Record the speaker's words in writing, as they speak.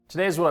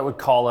Today is what I would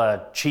call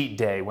a cheat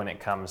day when it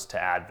comes to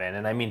Advent.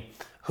 And I mean,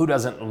 who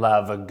doesn't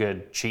love a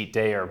good cheat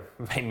day? Or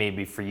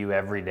maybe for you,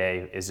 every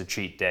day is a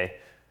cheat day.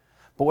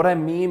 But what I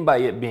mean by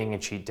it being a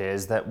cheat day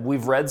is that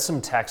we've read some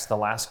texts the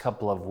last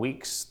couple of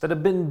weeks that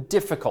have been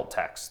difficult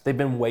texts. They've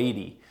been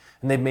weighty,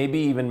 and they've maybe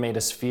even made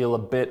us feel a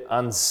bit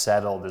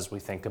unsettled as we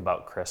think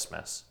about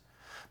Christmas.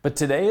 But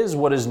today is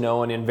what is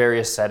known in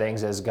various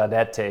settings as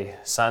Gaudete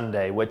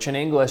Sunday, which in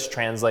English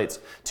translates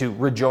to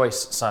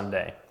Rejoice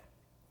Sunday.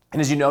 And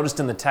as you noticed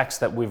in the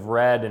text that we've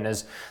read and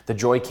as the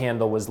joy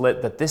candle was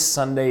lit, that this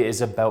Sunday is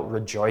about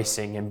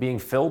rejoicing and being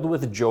filled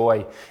with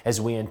joy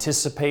as we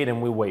anticipate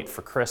and we wait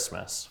for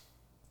Christmas.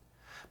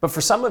 But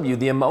for some of you,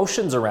 the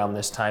emotions around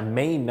this time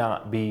may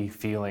not be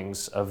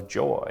feelings of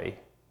joy.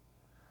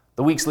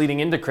 The weeks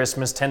leading into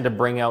Christmas tend to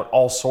bring out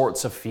all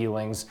sorts of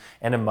feelings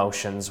and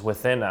emotions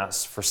within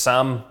us. For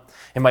some,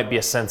 it might be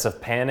a sense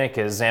of panic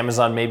as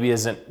Amazon maybe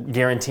isn't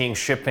guaranteeing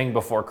shipping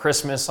before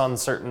Christmas on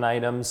certain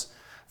items.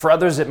 For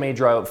others, it may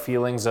draw out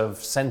feelings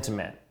of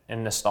sentiment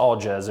and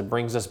nostalgia as it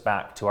brings us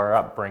back to our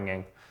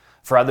upbringing.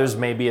 For others,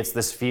 maybe it's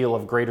this feel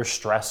of greater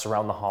stress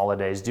around the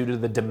holidays due to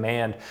the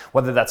demand,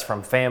 whether that's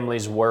from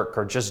families, work,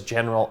 or just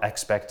general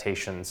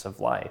expectations of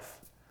life.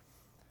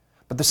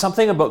 But there's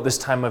something about this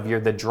time of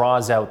year that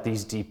draws out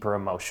these deeper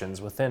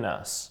emotions within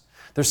us.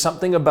 There's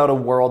something about a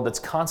world that's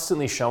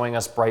constantly showing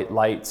us bright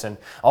lights and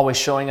always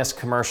showing us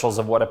commercials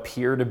of what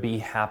appear to be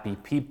happy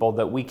people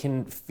that we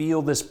can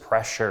feel this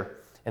pressure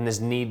and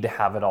this need to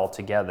have it all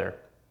together.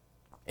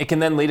 It can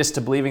then lead us to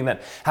believing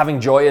that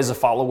having joy as a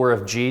follower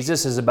of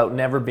Jesus is about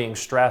never being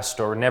stressed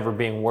or never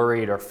being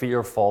worried or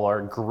fearful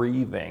or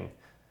grieving.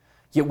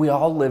 Yet we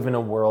all live in a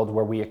world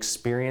where we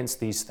experience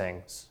these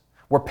things,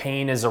 where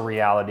pain is a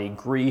reality,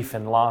 grief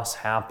and loss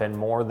happen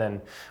more than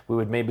we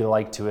would maybe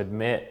like to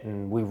admit,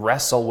 and we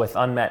wrestle with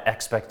unmet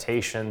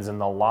expectations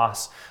and the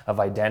loss of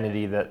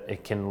identity that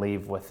it can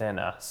leave within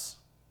us.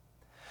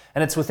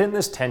 And it's within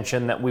this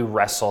tension that we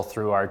wrestle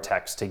through our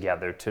text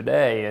together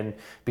today. And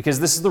because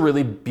this is the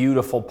really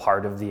beautiful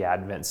part of the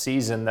Advent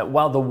season, that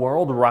while the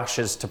world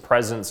rushes to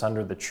presents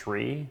under the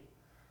tree,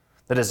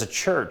 that as a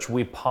church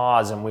we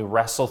pause and we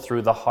wrestle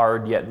through the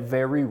hard yet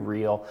very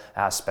real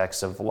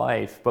aspects of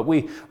life. But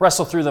we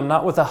wrestle through them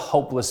not with a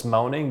hopeless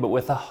moaning, but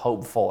with a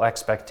hopeful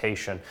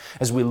expectation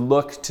as we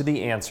look to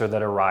the answer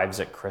that arrives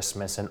at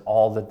Christmas and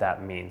all that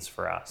that means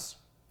for us.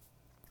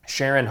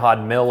 Sharon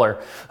Hod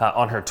Miller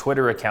on her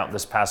Twitter account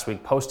this past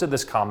week posted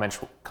this comment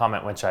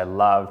which I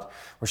loved,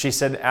 where she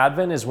said,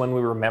 "Advent is when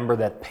we remember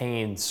that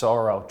pain,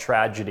 sorrow,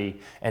 tragedy,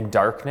 and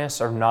darkness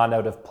are not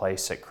out of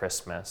place at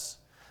Christmas.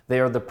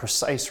 They are the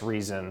precise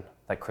reason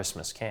that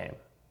Christmas came."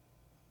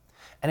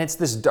 And it's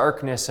this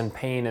darkness and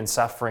pain and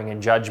suffering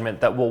and judgment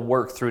that we'll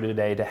work through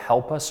today to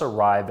help us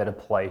arrive at a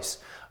place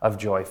of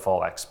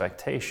joyful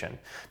expectation.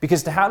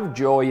 Because to have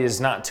joy is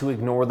not to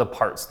ignore the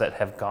parts that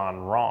have gone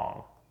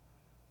wrong.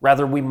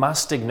 Rather, we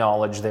must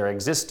acknowledge their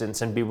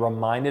existence and be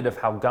reminded of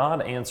how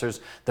God answers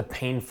the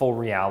painful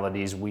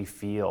realities we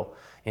feel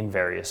in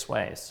various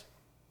ways.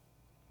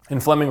 In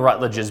Fleming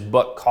Rutledge's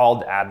book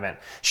called Advent,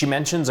 she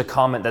mentions a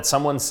comment that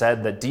someone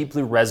said that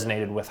deeply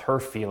resonated with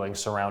her feelings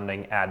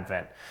surrounding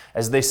Advent.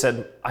 As they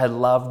said, "I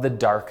love the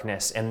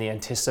darkness and the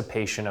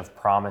anticipation of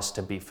promise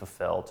to be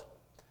fulfilled.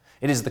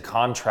 It is the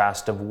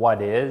contrast of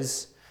what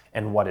is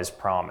and what is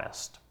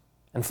promised."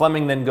 And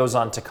Fleming then goes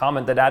on to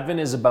comment that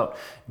Advent is about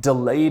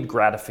delayed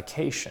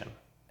gratification.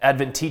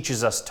 Advent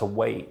teaches us to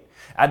wait.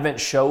 Advent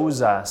shows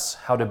us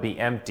how to be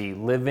empty,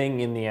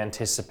 living in the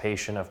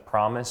anticipation of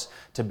promise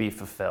to be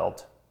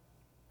fulfilled.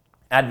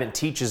 Advent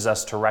teaches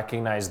us to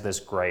recognize this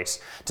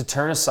grace, to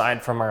turn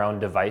aside from our own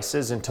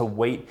devices and to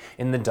wait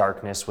in the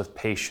darkness with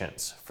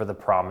patience for the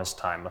promised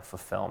time of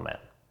fulfillment.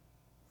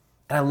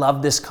 And I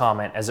love this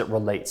comment as it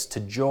relates to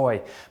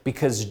joy,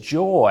 because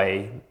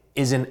joy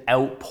is an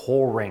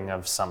outpouring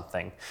of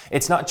something.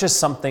 It's not just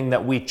something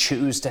that we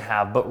choose to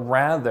have, but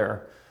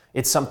rather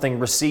it's something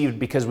received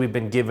because we've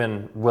been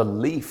given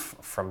relief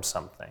from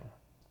something.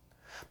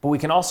 But we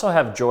can also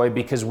have joy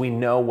because we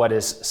know what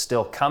is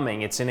still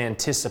coming. It's in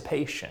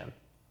anticipation.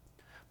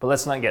 But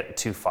let's not get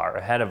too far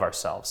ahead of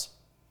ourselves.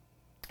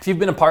 If you've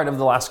been a part of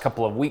the last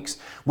couple of weeks,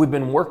 we've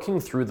been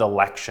working through the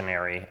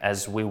lectionary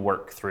as we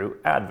work through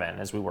Advent,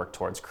 as we work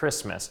towards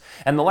Christmas.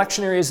 And the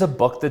lectionary is a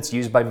book that's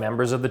used by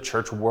members of the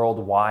church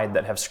worldwide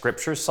that have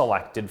scriptures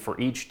selected for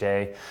each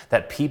day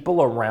that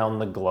people around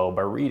the globe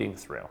are reading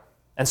through.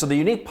 And so the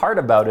unique part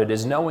about it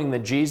is knowing that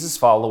Jesus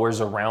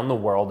followers around the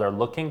world are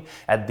looking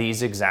at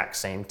these exact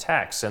same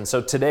texts. And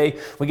so today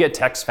we get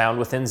text found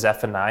within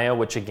Zephaniah,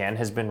 which again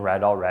has been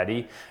read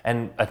already,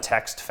 and a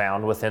text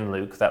found within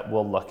Luke that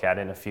we'll look at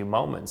in a few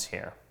moments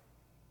here.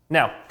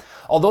 Now,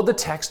 although the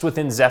text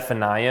within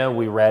Zephaniah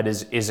we read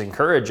is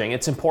encouraging,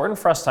 it's important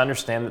for us to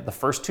understand that the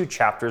first two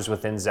chapters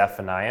within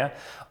Zephaniah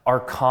are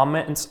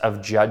comments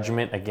of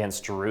judgment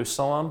against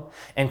Jerusalem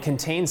and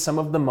contain some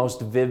of the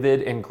most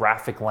vivid and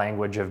graphic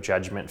language of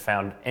judgment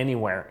found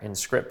anywhere in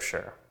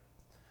Scripture.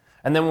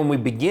 And then when we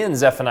begin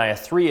Zephaniah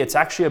 3, it's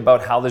actually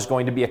about how there's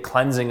going to be a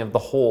cleansing of the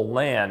whole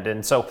land.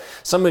 And so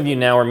some of you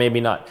now are maybe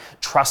not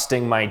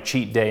trusting my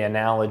cheat day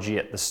analogy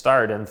at the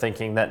start and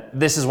thinking that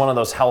this is one of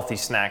those healthy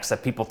snacks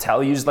that people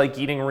tell you is like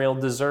eating real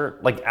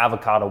dessert, like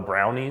avocado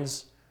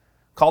brownies.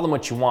 Call them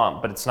what you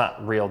want, but it's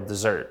not real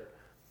dessert.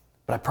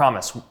 But I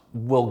promise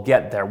we'll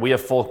get there. We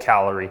have full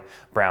calorie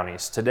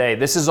brownies today.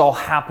 This is all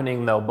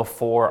happening, though,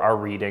 before our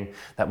reading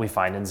that we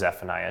find in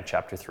Zephaniah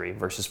chapter 3,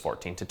 verses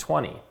 14 to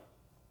 20.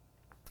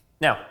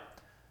 Now,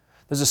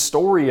 there's a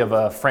story of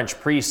a French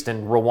priest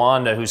in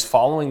Rwanda who's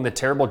following the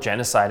terrible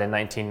genocide in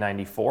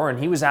 1994, and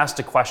he was asked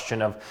a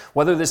question of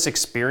whether this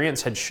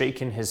experience had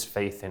shaken his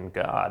faith in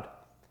God.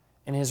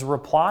 And his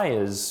reply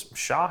is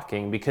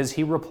shocking because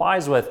he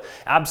replies with,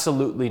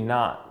 absolutely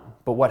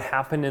not. But what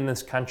happened in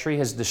this country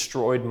has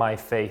destroyed my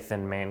faith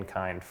in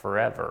mankind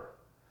forever.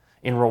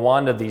 In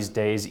Rwanda these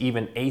days,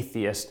 even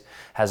atheist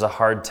has a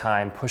hard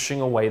time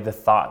pushing away the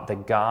thought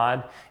that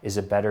God is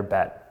a better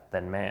bet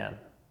than man.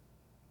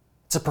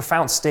 It's a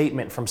profound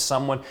statement from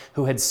someone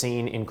who had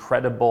seen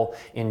incredible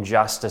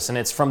injustice. And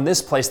it's from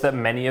this place that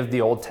many of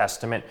the Old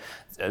Testament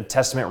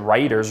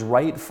writers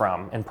write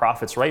from and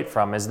prophets write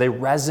from as they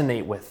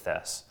resonate with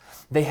this.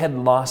 They had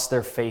lost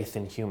their faith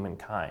in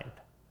humankind.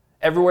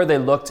 Everywhere they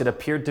looked, it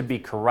appeared to be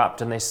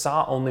corrupt, and they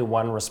saw only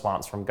one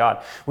response from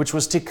God, which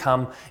was to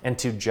come and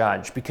to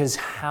judge. Because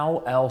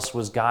how else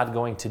was God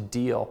going to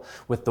deal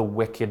with the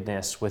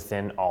wickedness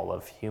within all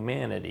of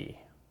humanity?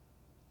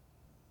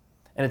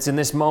 And it's in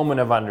this moment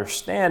of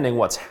understanding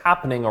what's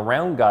happening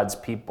around God's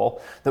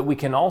people that we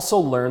can also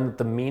learn that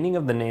the meaning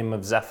of the name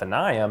of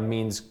Zephaniah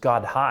means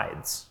God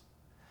hides.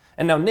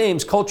 And now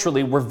names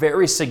culturally were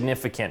very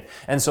significant.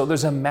 And so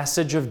there's a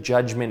message of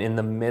judgment in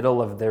the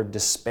middle of their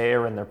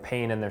despair and their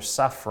pain and their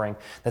suffering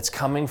that's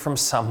coming from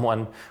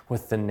someone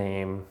with the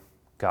name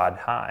God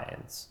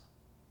hides.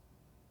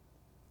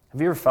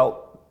 Have you ever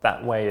felt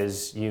that way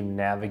as you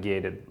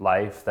navigated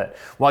life, that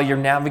while you're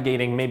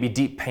navigating maybe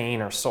deep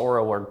pain or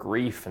sorrow or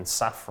grief and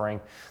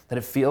suffering, that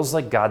it feels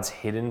like God's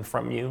hidden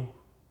from you?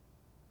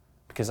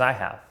 Because I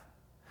have.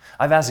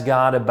 I've asked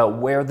God about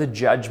where the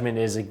judgment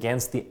is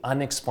against the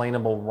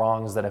unexplainable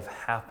wrongs that have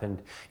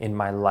happened in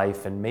my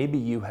life, and maybe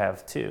you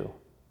have too.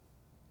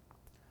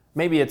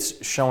 Maybe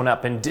it's shown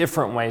up in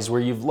different ways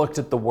where you've looked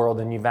at the world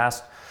and you've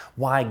asked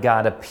why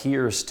God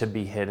appears to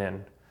be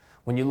hidden.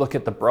 When you look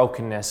at the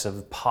brokenness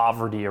of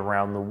poverty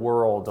around the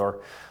world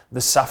or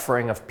the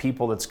suffering of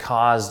people that's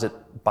caused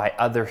by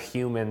other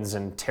humans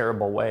in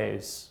terrible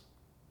ways.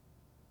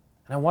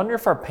 And I wonder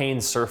if our pain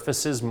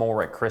surfaces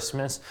more at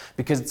Christmas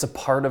because it's a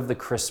part of the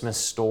Christmas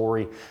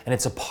story and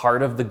it's a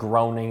part of the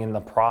groaning and the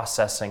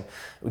processing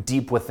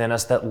deep within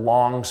us that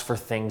longs for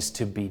things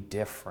to be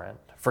different,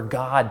 for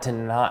God to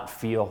not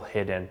feel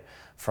hidden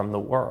from the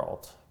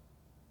world.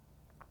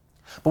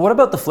 But what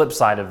about the flip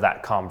side of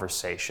that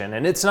conversation?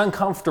 And it's an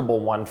uncomfortable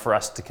one for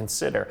us to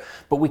consider,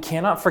 but we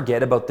cannot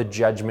forget about the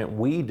judgment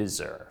we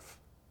deserve.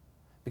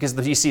 Because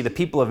you see, the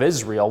people of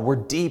Israel were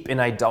deep in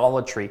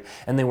idolatry,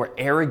 and they were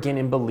arrogant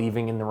in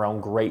believing in their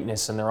own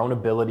greatness and their own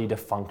ability to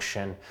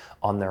function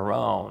on their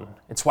own.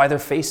 It's why they're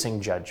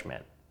facing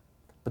judgment.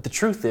 But the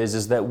truth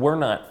is that we're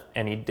not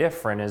any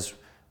different, as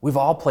we've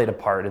all played a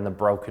part in the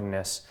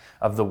brokenness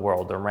of the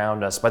world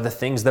around us by the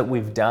things that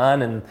we've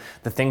done and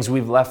the things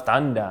we've left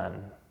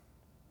undone.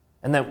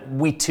 And that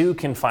we too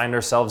can find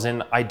ourselves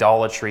in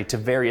idolatry to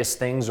various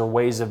things or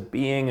ways of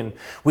being, and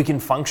we can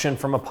function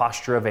from a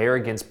posture of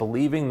arrogance,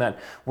 believing that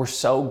we're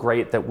so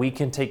great that we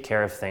can take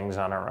care of things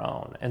on our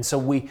own. And so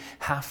we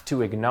have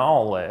to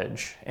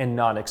acknowledge and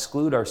not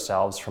exclude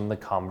ourselves from the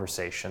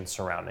conversation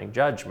surrounding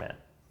judgment.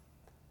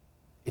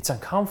 It's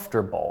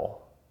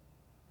uncomfortable,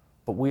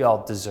 but we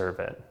all deserve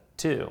it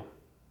too.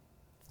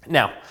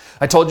 Now,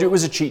 I told you it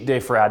was a cheat day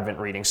for Advent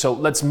reading, so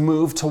let's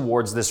move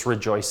towards this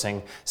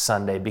rejoicing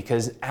Sunday,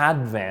 because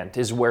Advent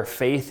is where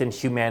faith in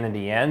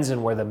humanity ends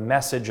and where the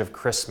message of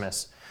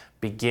Christmas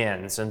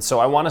begins. And so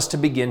I want us to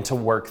begin to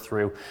work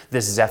through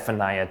this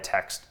Zephaniah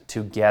text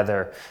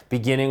together,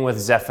 beginning with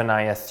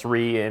Zephaniah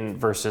 3 in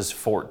verses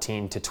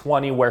 14 to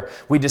 20, where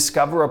we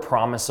discover a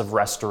promise of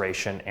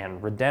restoration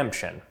and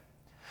redemption.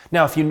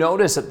 Now, if you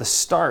notice at the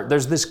start,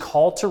 there's this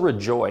call to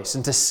rejoice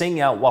and to sing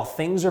out while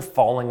things are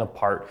falling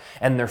apart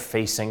and they're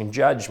facing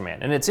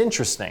judgment. And it's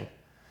interesting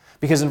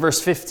because in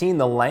verse 15,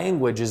 the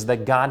language is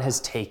that God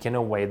has taken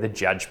away the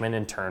judgment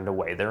and turned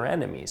away their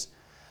enemies.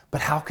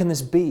 But how can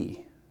this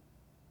be?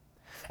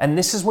 And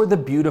this is where the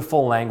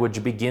beautiful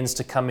language begins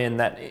to come in,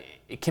 that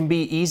it can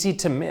be easy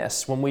to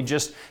miss when we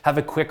just have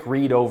a quick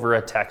read over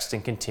a text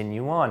and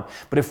continue on.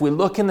 But if we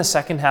look in the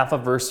second half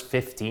of verse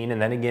 15 and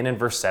then again in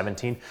verse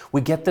 17, we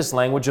get this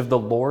language of the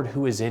Lord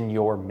who is in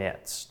your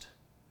midst.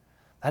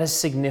 That is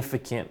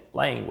significant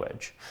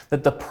language.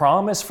 That the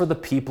promise for the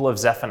people of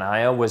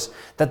Zephaniah was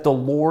that the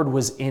Lord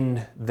was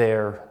in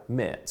their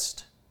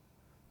midst.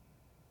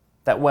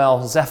 That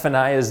while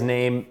Zephaniah's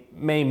name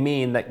may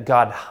mean that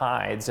God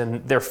hides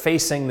and they're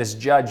facing this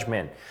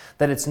judgment,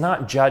 that it's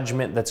not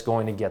judgment that's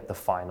going to get the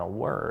final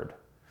word.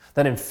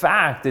 That in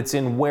fact, it's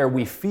in where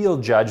we feel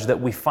judged that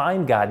we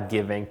find God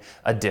giving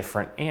a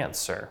different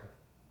answer.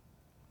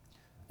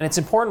 And it's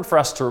important for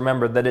us to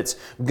remember that it's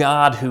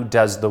God who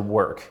does the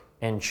work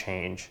and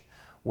change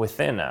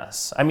within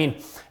us. I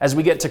mean, as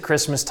we get to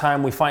Christmas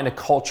time, we find a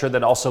culture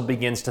that also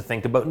begins to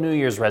think about New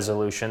Year's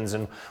resolutions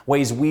and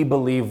ways we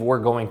believe we're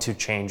going to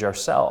change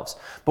ourselves.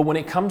 But when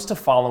it comes to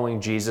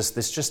following Jesus,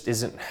 this just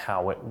isn't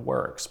how it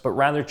works. But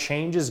rather,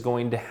 change is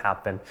going to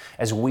happen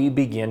as we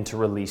begin to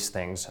release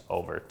things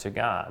over to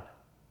God.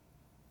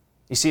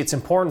 You see, it's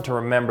important to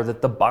remember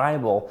that the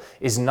Bible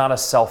is not a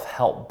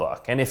self-help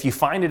book. And if you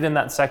find it in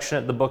that section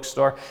at the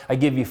bookstore, I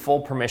give you full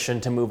permission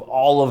to move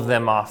all of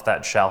them off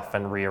that shelf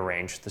and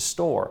rearrange the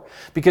store.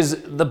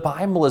 Because the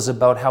Bible is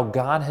about how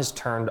God has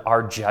turned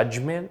our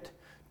judgment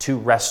to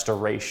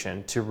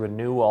restoration, to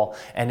renewal.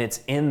 And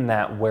it's in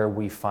that where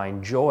we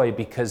find joy,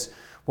 because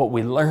what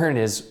we learn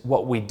is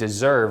what we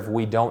deserve,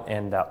 we don't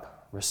end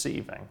up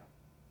receiving.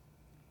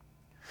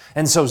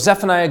 And so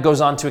Zephaniah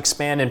goes on to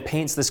expand and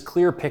paints this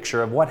clear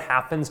picture of what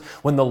happens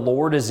when the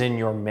Lord is in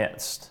your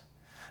midst.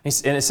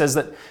 And it says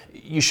that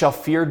you shall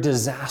fear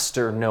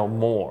disaster no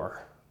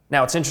more.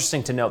 Now, it's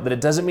interesting to note that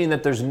it doesn't mean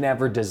that there's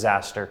never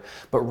disaster,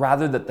 but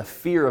rather that the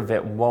fear of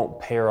it won't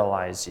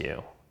paralyze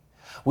you.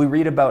 We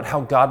read about how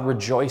God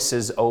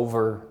rejoices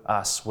over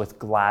us with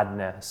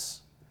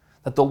gladness,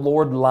 that the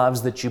Lord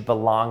loves that you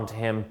belong to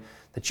Him,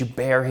 that you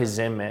bear His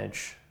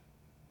image.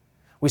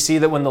 We see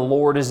that when the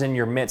Lord is in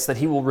your midst, that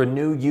He will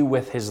renew you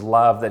with His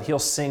love, that He'll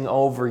sing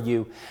over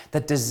you,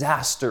 that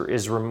disaster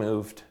is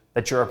removed,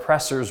 that your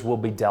oppressors will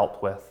be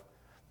dealt with,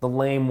 the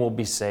lame will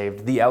be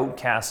saved, the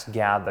outcast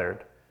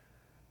gathered,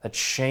 that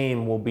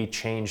shame will be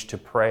changed to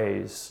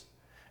praise,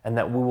 and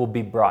that we will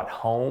be brought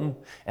home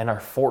and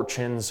our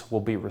fortunes will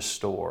be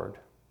restored.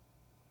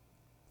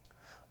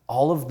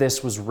 All of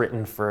this was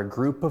written for a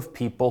group of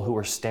people who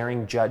were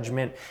staring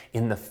judgment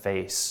in the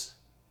face.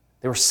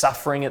 They were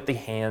suffering at the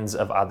hands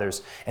of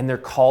others, and they're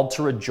called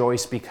to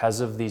rejoice because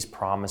of these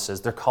promises.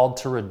 They're called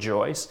to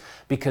rejoice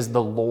because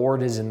the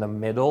Lord is in the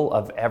middle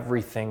of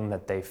everything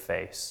that they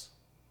face.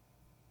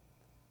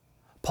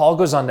 Paul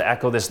goes on to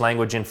echo this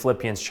language in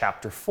Philippians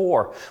chapter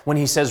 4 when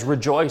he says,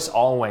 "Rejoice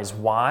always."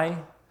 Why?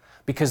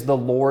 Because the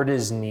Lord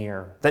is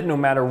near, that no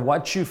matter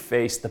what you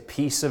face, the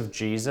peace of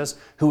Jesus,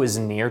 who is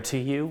near to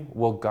you,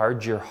 will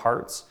guard your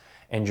hearts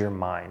and your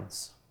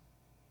minds.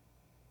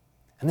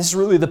 And this is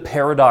really the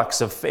paradox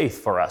of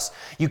faith for us.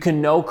 You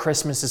can know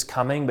Christmas is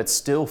coming, but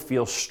still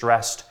feel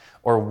stressed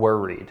or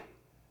worried.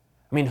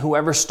 I mean,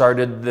 whoever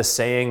started the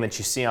saying that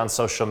you see on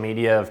social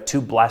media of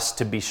too blessed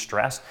to be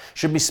stressed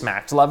should be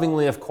smacked,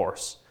 lovingly, of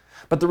course.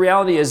 But the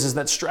reality is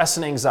that stress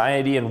and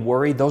anxiety and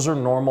worry, those are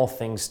normal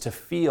things to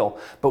feel.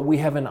 But we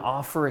have an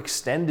offer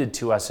extended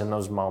to us in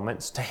those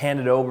moments to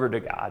hand it over to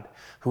God,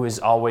 who is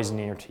always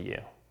near to you.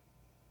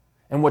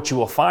 And what you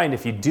will find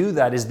if you do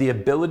that is the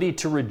ability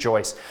to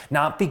rejoice,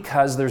 not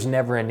because there's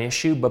never an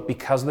issue, but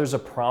because there's a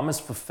promise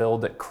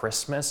fulfilled at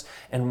Christmas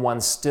and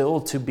one still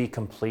to be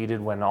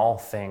completed when all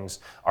things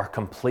are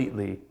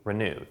completely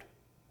renewed.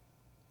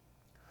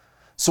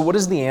 So what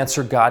is the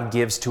answer God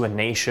gives to a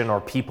nation or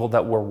people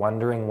that were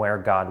wondering where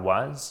God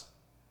was?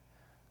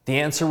 The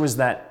answer was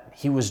that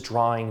He was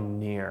drawing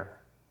near.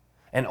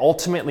 And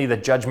ultimately the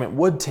judgment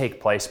would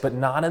take place, but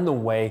not in the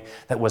way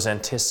that was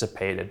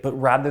anticipated, but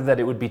rather that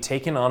it would be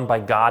taken on by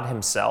God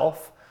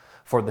Himself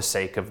for the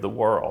sake of the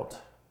world.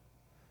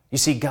 You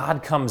see,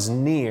 God comes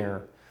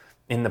near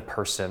in the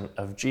person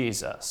of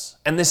Jesus.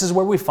 And this is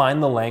where we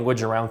find the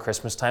language around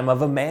Christmas time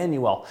of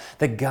Emmanuel,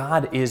 that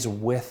God is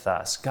with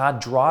us.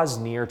 God draws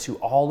near to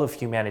all of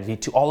humanity,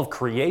 to all of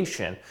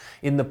creation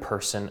in the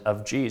person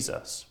of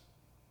Jesus.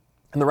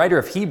 And the writer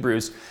of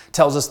Hebrews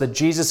tells us that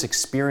Jesus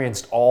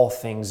experienced all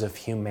things of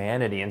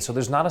humanity. And so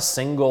there's not a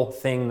single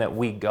thing that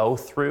we go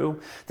through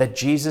that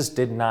Jesus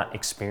did not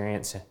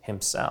experience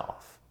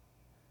Himself.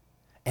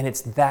 And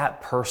it's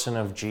that person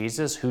of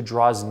Jesus who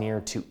draws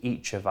near to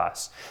each of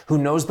us, who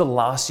knows the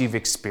loss you've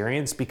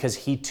experienced because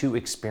He too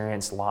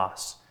experienced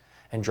loss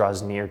and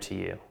draws near to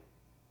you.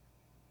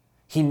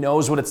 He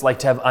knows what it's like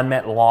to have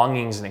unmet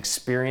longings and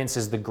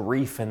experiences the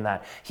grief in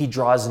that. He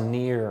draws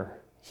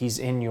near. He's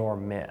in your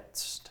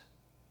midst.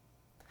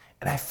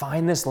 And I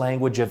find this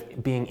language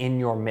of being in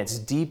your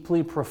midst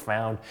deeply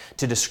profound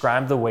to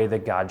describe the way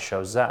that God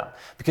shows up.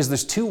 Because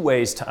there's two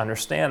ways to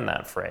understand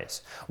that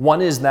phrase. One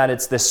is that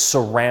it's this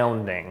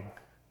surrounding,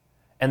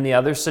 and the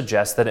other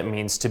suggests that it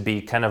means to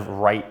be kind of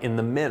right in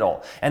the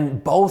middle.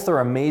 And both are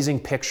amazing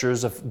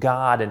pictures of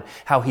God and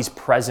how He's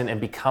present and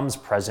becomes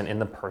present in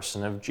the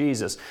person of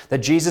Jesus. That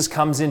Jesus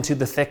comes into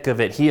the thick of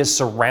it. He is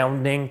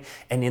surrounding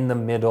and in the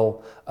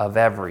middle of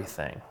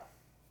everything.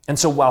 And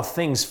so while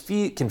things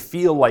can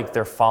feel like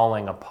they're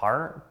falling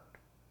apart,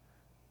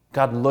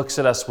 God looks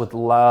at us with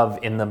love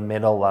in the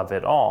middle of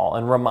it all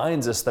and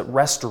reminds us that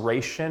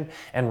restoration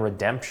and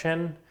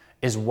redemption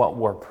is what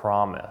we're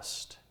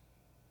promised.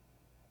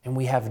 And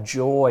we have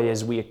joy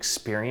as we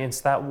experience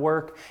that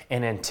work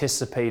and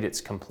anticipate its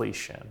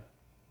completion.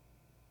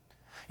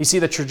 You see,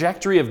 the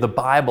trajectory of the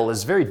Bible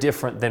is very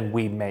different than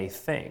we may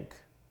think.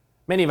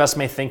 Many of us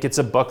may think it's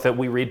a book that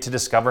we read to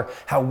discover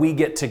how we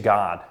get to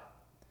God.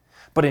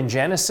 But in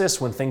Genesis,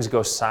 when things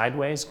go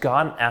sideways,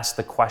 God asked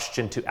the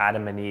question to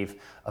Adam and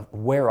Eve of,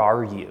 where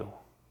are you?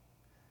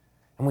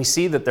 And we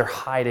see that they're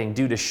hiding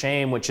due to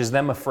shame, which is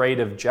them afraid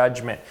of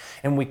judgment.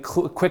 And we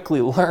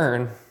quickly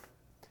learn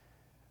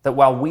that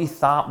while we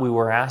thought we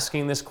were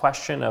asking this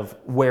question of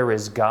where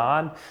is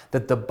God,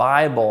 that the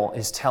Bible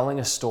is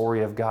telling a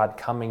story of God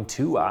coming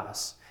to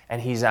us.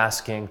 And he's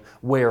asking,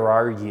 where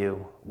are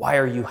you? Why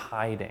are you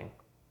hiding?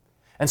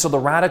 And so the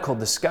radical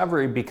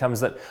discovery becomes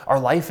that our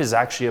life is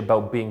actually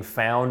about being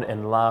found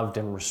and loved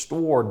and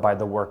restored by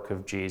the work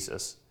of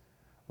Jesus,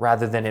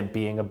 rather than it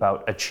being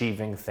about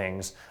achieving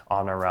things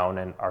on our own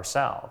and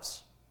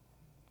ourselves.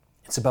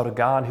 It's about a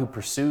God who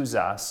pursues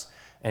us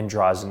and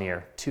draws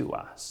near to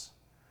us.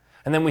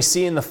 And then we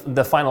see in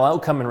the final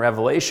outcome in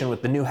Revelation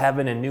with the new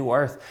heaven and new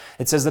earth,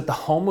 it says that the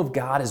home of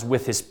God is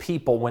with his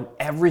people. When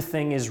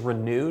everything is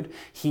renewed,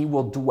 he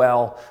will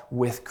dwell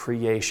with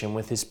creation,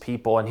 with his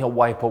people, and he'll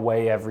wipe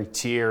away every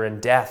tear, and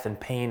death and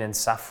pain and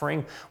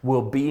suffering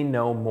will be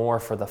no more,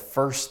 for the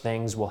first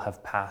things will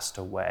have passed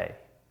away.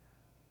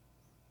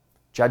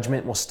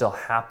 Judgment will still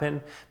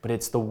happen, but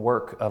it's the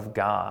work of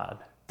God.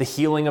 The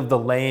healing of the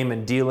lame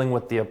and dealing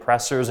with the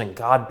oppressors and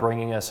God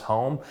bringing us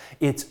home,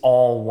 it's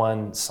all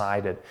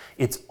one-sided.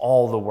 It's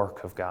all the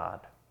work of God.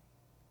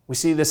 We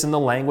see this in the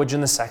language in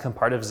the second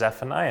part of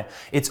Zephaniah.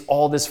 It's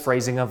all this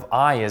phrasing of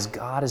I, as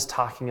God is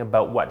talking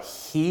about what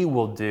he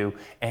will do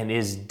and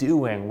is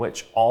doing,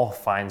 which all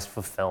finds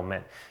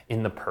fulfillment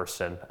in the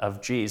person of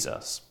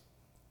Jesus.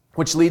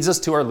 Which leads us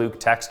to our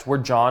Luke text where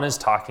John is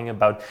talking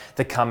about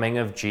the coming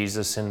of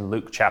Jesus in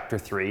Luke chapter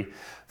 3,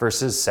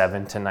 verses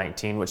 7 to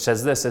 19, which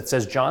says this. It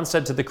says, John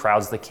said to the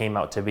crowds that came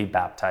out to be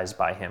baptized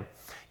by him,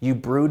 "You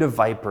brood of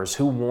vipers,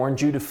 who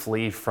warned you to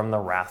flee from the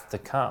wrath to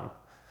come?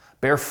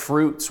 Bear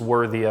fruits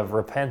worthy of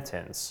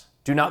repentance.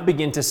 Do not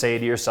begin to say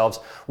to yourselves,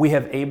 we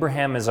have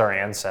Abraham as our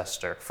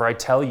ancestor. For I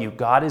tell you,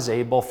 God is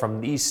able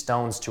from these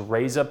stones to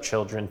raise up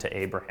children to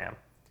Abraham.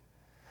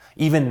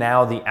 Even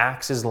now the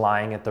axe is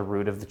lying at the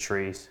root of the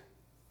trees.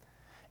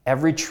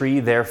 Every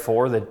tree,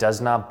 therefore, that does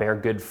not bear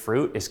good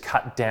fruit is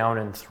cut down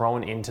and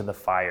thrown into the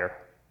fire."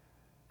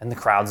 And the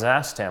crowds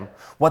asked him,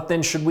 "What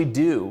then should we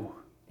do?"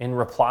 In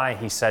reply,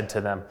 he said to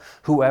them,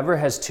 "Whoever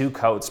has 2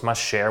 coats must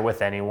share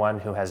with anyone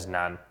who has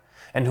none,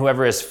 and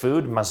whoever has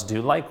food must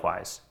do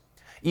likewise."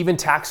 Even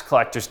tax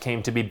collectors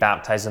came to be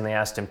baptized, and they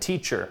asked him,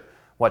 "Teacher,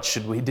 what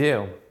should we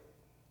do?"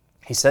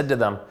 He said to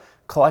them,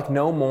 "Collect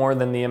no more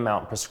than the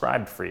amount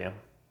prescribed for you."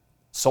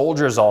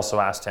 Soldiers also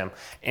asked him,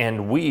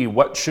 "And we,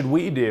 what should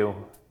we do?"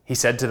 He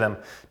said to them,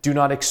 "Do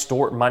not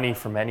extort money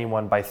from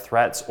anyone by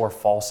threats or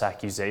false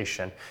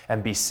accusation,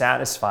 and be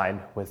satisfied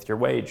with your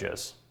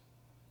wages."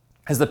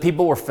 As the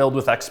people were filled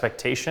with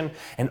expectation,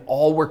 and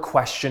all were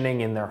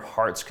questioning in their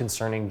hearts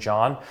concerning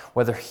John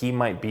whether he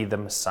might be the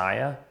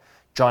Messiah,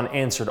 John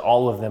answered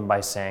all of them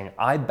by saying,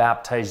 "I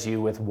baptize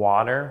you with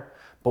water,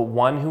 but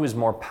one who is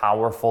more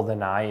powerful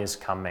than I is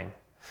coming.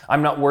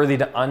 I'm not worthy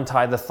to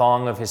untie the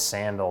thong of his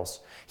sandals.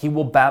 He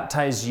will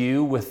baptize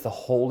you with the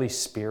Holy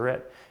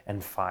Spirit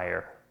and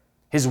fire.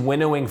 His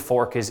winnowing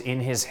fork is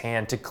in his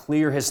hand to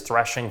clear his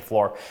threshing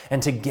floor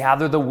and to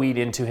gather the wheat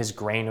into his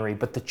granary,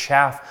 but the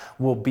chaff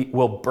will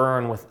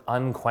burn with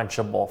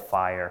unquenchable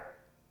fire."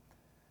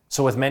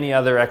 So with many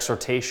other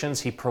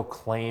exhortations, he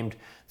proclaimed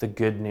the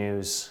good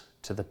news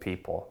to the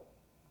people.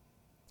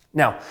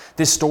 Now,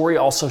 this story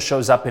also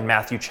shows up in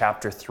Matthew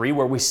chapter 3,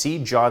 where we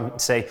see John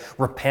say,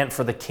 "Repent,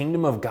 for the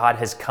kingdom of God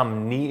has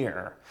come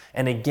near."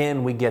 And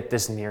again, we get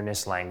this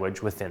nearness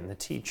language within the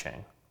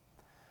teaching.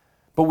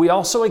 But we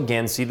also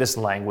again see this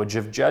language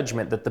of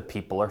judgment that the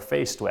people are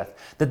faced with,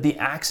 that the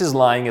axe is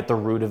lying at the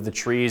root of the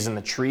trees, and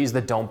the trees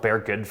that don't bear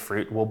good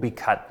fruit will be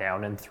cut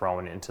down and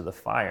thrown into the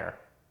fire.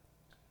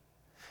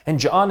 And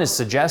John is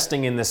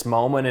suggesting in this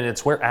moment, and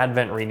it's where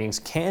Advent readings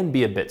can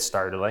be a bit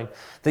startling,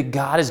 that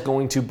God is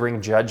going to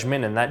bring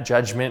judgment, and that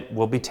judgment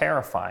will be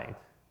terrifying.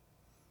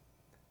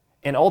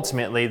 And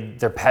ultimately,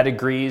 their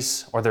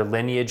pedigrees or their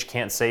lineage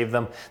can't save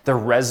them. Their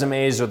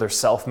resumes or their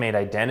self-made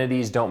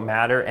identities don't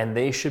matter, and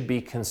they should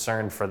be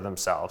concerned for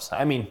themselves.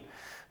 I mean,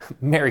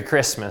 Merry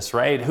Christmas,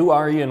 right? Who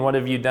are you and what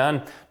have you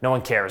done? No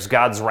one cares.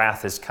 God's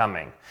wrath is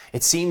coming.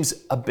 It seems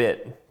a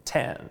bit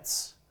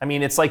tense. I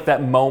mean, it's like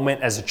that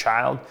moment as a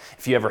child,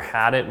 if you ever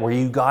had it, where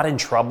you got in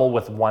trouble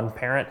with one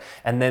parent,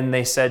 and then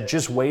they said,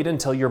 just wait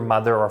until your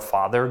mother or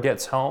father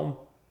gets home.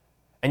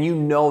 And you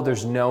know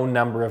there's no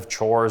number of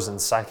chores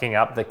and sucking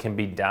up that can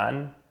be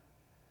done,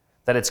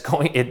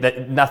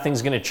 that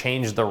nothing's going to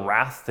change the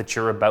wrath that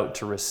you're about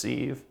to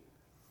receive.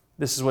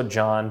 This is what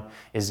John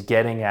is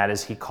getting at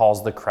as he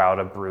calls the crowd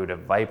a brood of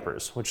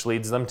vipers, which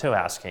leads them to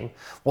asking,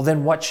 well,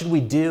 then what should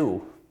we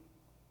do?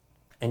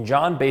 And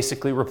John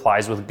basically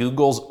replies with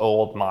Google's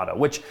old motto,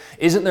 which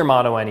isn't their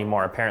motto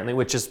anymore, apparently,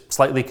 which is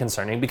slightly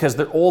concerning because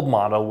their old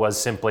motto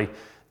was simply,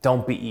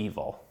 don't be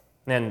evil.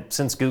 And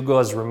since Google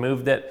has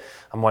removed it,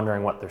 I'm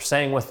wondering what they're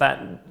saying with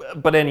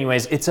that. But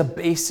anyways, it's a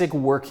basic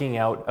working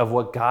out of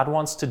what God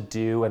wants to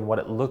do and what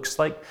it looks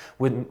like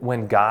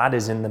when God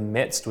is in the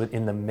midst,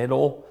 in the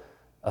middle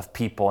of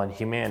people and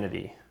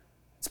humanity.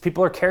 It's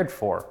people are cared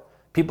for.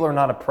 People are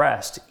not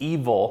oppressed.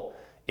 Evil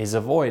is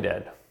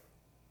avoided.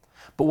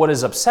 But what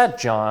has upset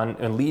John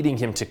and leading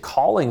him to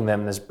calling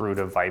them this brood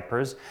of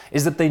vipers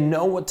is that they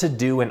know what to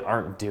do and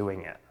aren't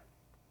doing it.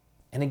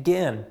 And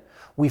again,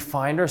 we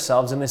find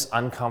ourselves in this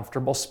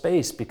uncomfortable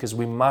space because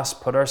we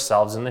must put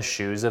ourselves in the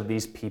shoes of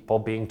these people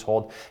being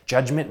told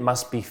judgment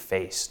must be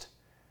faced,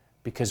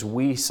 because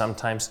we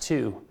sometimes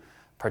too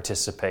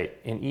participate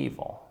in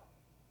evil.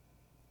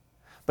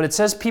 But it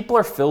says people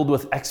are filled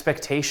with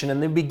expectation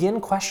and they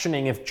begin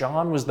questioning if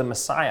John was the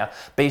Messiah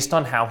based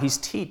on how he's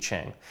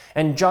teaching.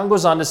 And John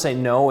goes on to say,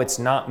 no, it's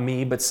not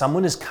me, but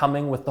someone is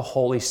coming with the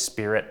Holy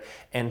Spirit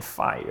and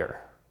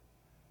fire.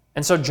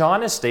 And so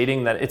John is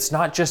stating that it's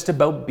not just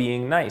about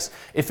being nice.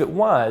 If it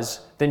was,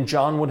 then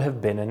John would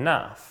have been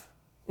enough.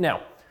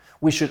 Now,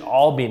 we should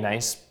all be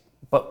nice,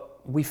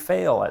 but we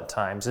fail at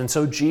times. And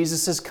so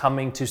Jesus is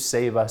coming to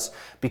save us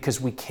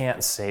because we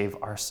can't save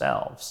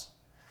ourselves.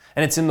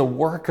 And it's in the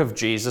work of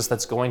Jesus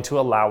that's going to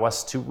allow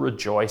us to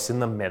rejoice in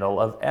the middle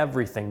of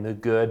everything, the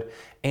good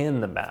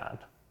and the bad.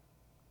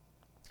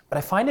 But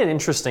I find it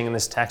interesting in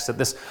this text that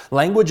this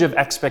language of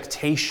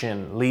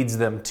expectation leads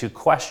them to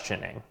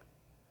questioning.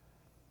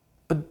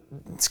 But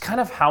it's kind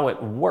of how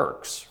it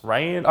works,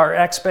 right? Our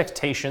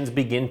expectations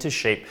begin to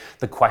shape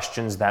the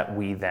questions that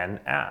we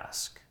then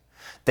ask.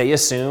 They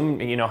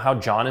assume, how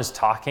John is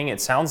talking,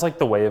 it sounds like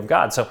the way of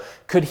God. So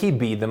could he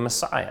be the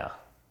Messiah?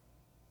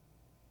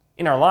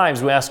 In our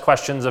lives, we ask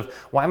questions of,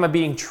 why am I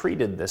being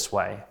treated this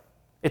way?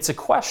 It's a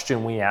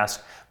question we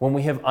ask when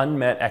we have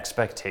unmet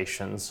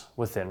expectations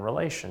within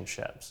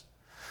relationships.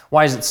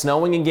 Why is it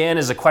snowing again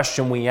is a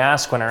question we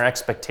ask when our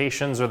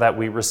expectations are that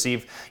we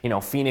receive,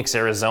 Phoenix,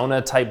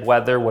 Arizona type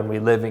weather when we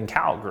live in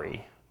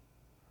Calgary.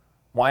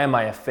 Why am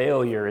I a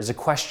failure is a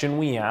question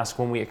we ask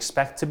when we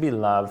expect to be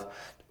loved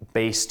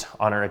based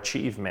on our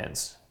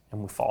achievements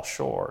and we fall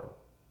short.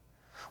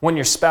 When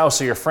your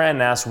spouse or your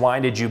friend asks, why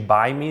did you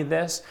buy me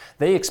this?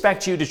 They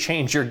expect you to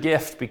change your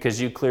gift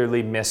because you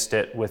clearly missed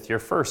it with your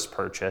first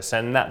purchase,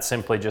 and that's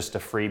simply just a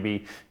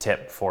freebie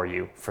tip for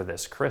you for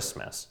this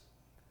Christmas.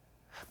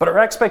 But our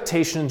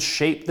expectations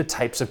shape the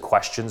types of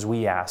questions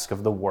we ask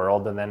of the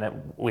world and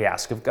then we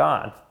ask of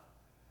God.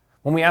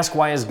 When we ask,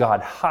 why is God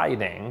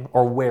hiding,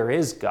 or where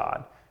is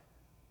God?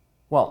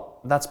 Well,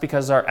 that's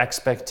because our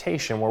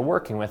expectation we're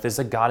working with is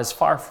that God is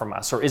far from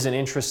us or isn't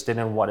interested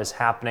in what is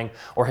happening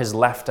or has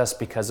left us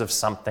because of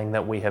something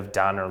that we have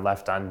done or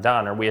left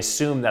undone, or we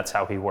assume that's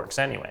how he works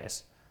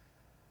anyways.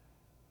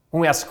 When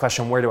we ask the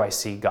question, where do I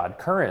see God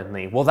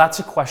currently? Well, that's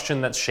a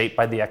question that's shaped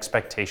by the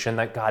expectation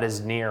that God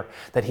is near,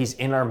 that he's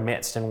in our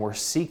midst, and we're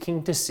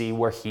seeking to see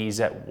where he's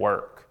at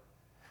work,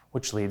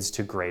 which leads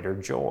to greater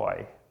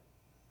joy.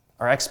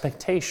 Our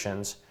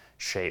expectations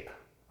shape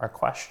our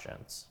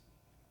questions.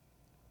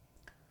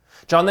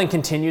 John then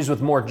continues with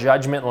more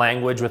judgment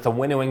language with a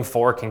winnowing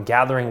fork and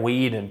gathering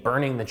weed and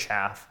burning the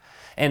chaff.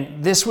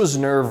 And this was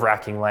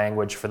nerve-wracking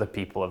language for the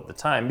people of the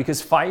time because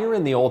fire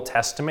in the Old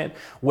Testament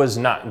was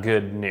not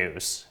good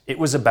news. It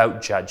was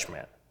about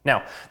judgment.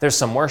 Now, there's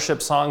some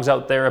worship songs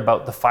out there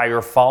about the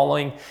fire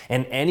falling,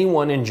 and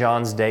anyone in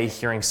John's day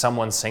hearing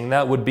someone sing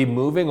that would be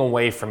moving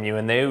away from you,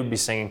 and they would be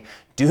singing,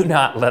 "Do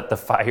not let the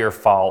fire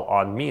fall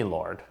on me,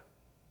 Lord."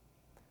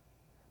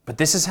 But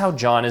this is how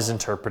John is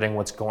interpreting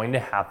what's going to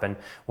happen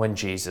when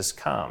Jesus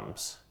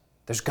comes.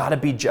 There's got to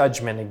be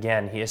judgment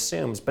again, he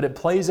assumes, but it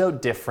plays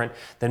out different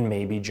than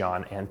maybe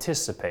John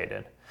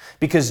anticipated.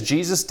 Because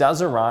Jesus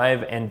does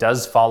arrive and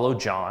does follow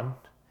John,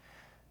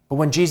 but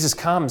when Jesus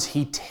comes,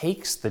 he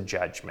takes the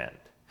judgment.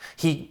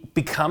 He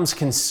becomes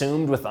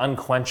consumed with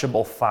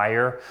unquenchable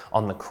fire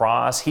on the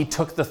cross. He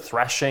took the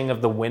threshing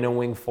of the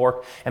winnowing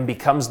fork and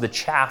becomes the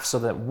chaff so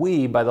that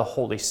we, by the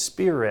Holy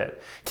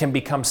Spirit, can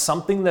become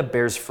something that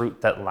bears fruit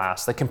that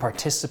lasts, that can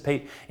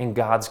participate in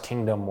God's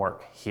kingdom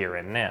work here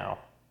and now.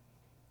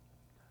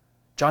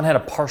 John had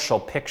a partial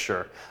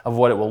picture of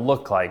what it will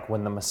look like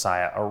when the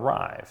Messiah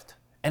arrived.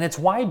 And it's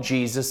why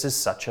Jesus is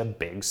such a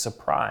big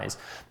surprise,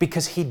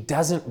 because he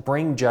doesn't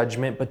bring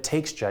judgment, but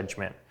takes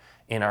judgment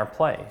in our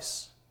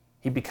place.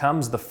 He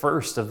becomes the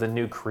first of the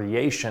new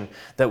creation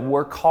that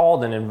we're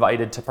called and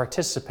invited to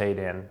participate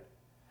in.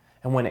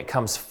 And when it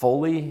comes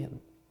fully,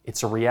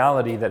 it's a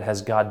reality that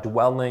has God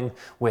dwelling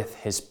with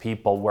his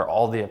people, where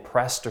all the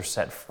oppressed are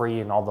set free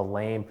and all the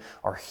lame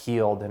are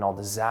healed and all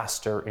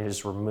disaster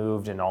is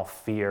removed and all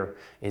fear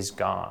is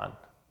gone.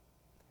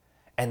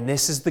 And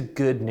this is the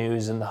good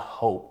news and the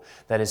hope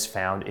that is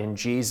found in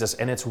Jesus.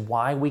 And it's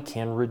why we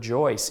can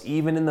rejoice,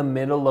 even in the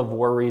middle of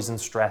worries and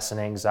stress and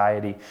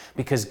anxiety,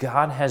 because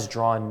God has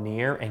drawn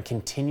near and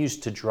continues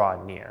to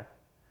draw near.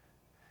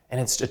 And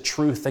it's a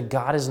truth that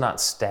God is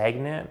not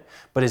stagnant,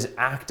 but is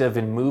active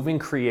in moving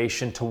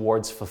creation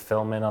towards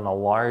fulfillment on a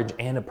large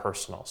and a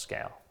personal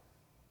scale.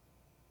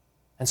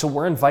 And so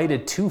we're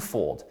invited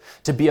twofold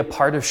to be a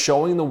part of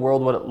showing the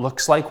world what it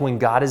looks like when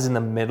God is in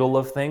the middle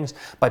of things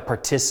by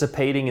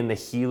participating in the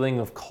healing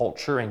of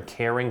culture and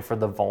caring for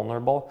the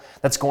vulnerable.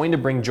 That's going to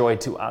bring joy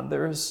to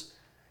others.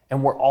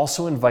 And we're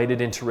also invited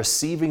into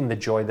receiving the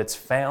joy that's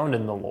found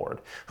in the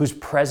Lord, who's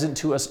present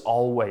to us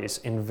always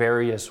in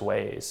various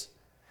ways,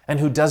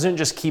 and who doesn't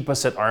just keep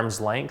us at arm's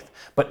length,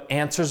 but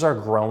answers our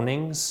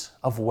groanings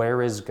of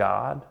where is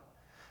God?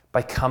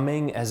 By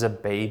coming as a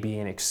baby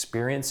and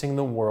experiencing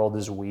the world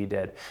as we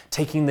did,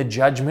 taking the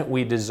judgment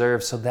we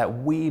deserve so that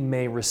we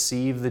may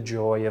receive the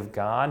joy of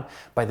God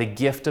by the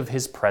gift of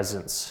his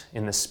presence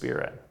in the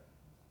Spirit.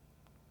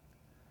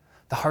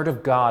 The heart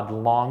of God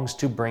longs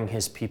to bring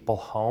his people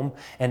home,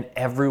 and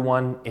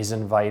everyone is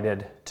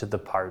invited to the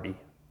party.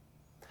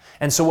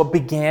 And so what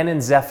began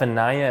in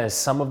Zephaniah as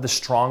some of the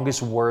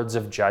strongest words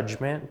of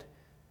judgment,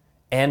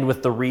 and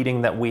with the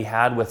reading that we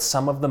had with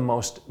some of the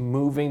most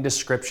moving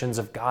descriptions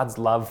of God's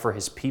love for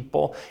his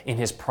people in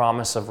his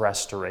promise of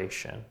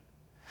restoration.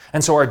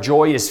 And so our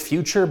joy is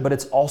future, but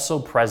it's also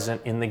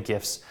present in the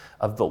gifts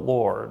of the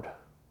Lord.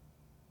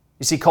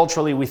 You see,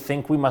 culturally, we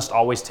think we must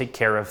always take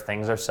care of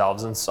things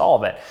ourselves and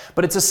solve it,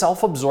 but it's a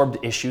self-absorbed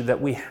issue that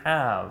we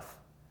have.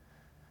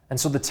 And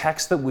so the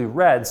text that we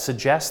read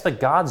suggests that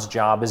God's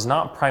job is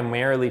not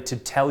primarily to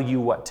tell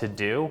you what to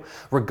do,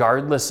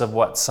 regardless of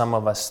what some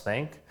of us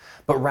think,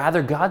 but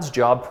rather God's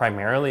job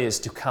primarily is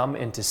to come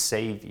and to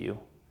save you,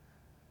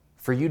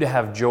 for you to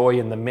have joy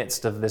in the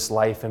midst of this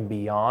life and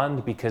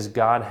beyond, because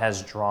God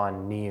has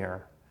drawn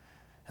near.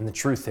 And the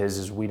truth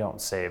is we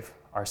don't save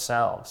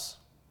ourselves.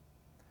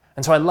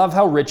 And so I love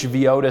how Rich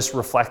Viotis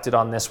reflected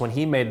on this when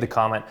he made the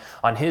comment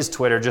on his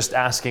Twitter, just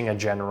asking a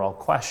general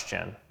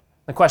question.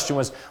 The question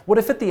was, what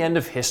if at the end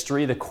of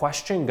history, the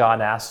question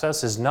God asked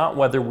us is not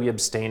whether we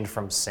abstained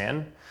from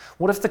sin?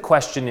 What if the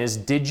question is,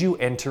 did you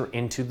enter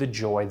into the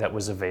joy that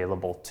was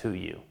available to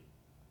you?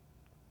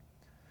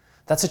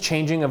 That's a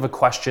changing of a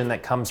question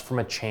that comes from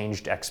a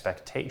changed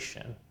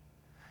expectation.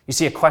 You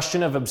see, a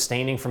question of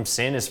abstaining from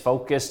sin is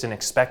focused and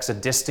expects a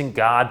distant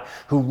God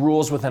who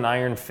rules with an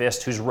iron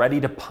fist, who's ready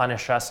to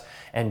punish us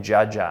and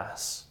judge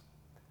us.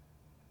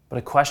 But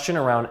a question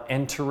around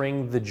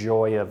entering the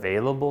joy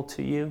available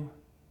to you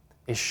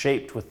is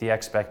shaped with the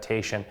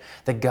expectation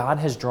that God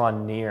has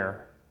drawn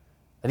near,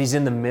 that he's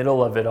in the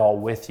middle of it all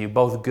with you,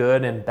 both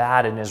good and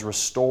bad, and is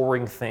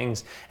restoring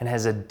things and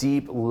has a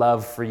deep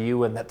love for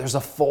you, and that there's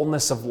a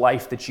fullness of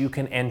life that you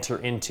can enter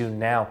into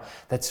now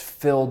that's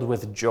filled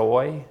with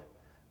joy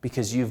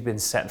because you've been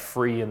set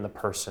free in the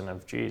person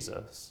of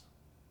Jesus.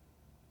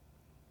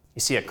 You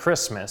see, at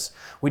Christmas,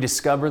 we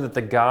discover that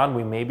the God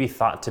we maybe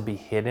thought to be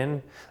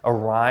hidden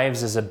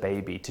arrives as a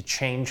baby to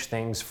change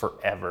things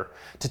forever,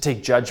 to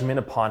take judgment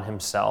upon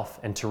himself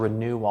and to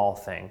renew all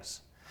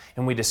things.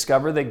 And we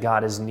discover that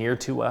God is near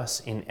to us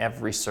in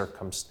every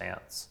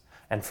circumstance.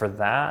 And for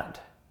that,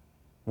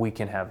 we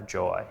can have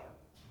joy.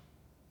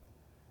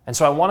 And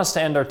so I want us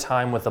to end our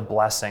time with a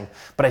blessing,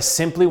 but I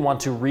simply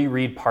want to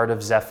reread part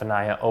of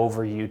Zephaniah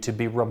over you to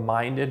be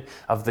reminded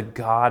of the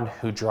God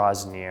who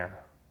draws near.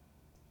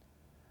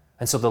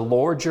 And so the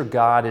Lord your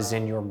God is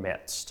in your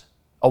midst,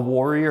 a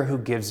warrior who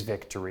gives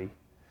victory.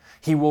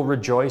 He will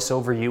rejoice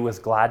over you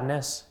with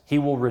gladness. He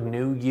will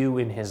renew you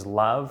in his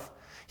love.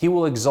 He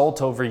will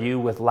exult over you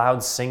with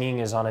loud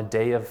singing as on a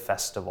day of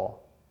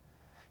festival.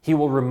 He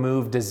will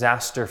remove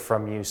disaster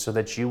from you so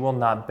that you will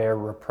not bear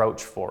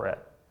reproach for it.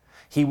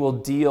 He will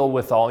deal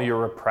with all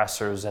your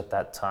oppressors at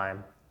that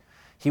time.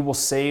 He will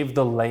save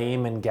the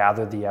lame and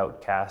gather the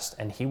outcast,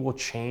 and he will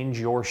change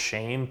your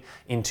shame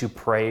into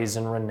praise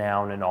and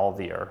renown in all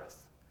the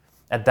earth.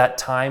 At that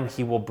time,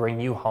 he will bring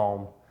you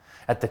home,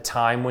 at the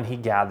time when he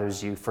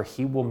gathers you, for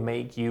he will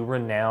make you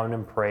renowned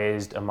and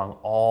praised among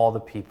all the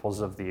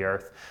peoples of the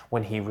earth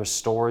when he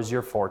restores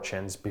your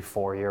fortunes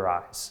before your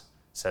eyes,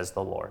 says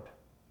the Lord.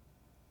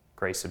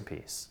 Grace and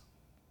peace.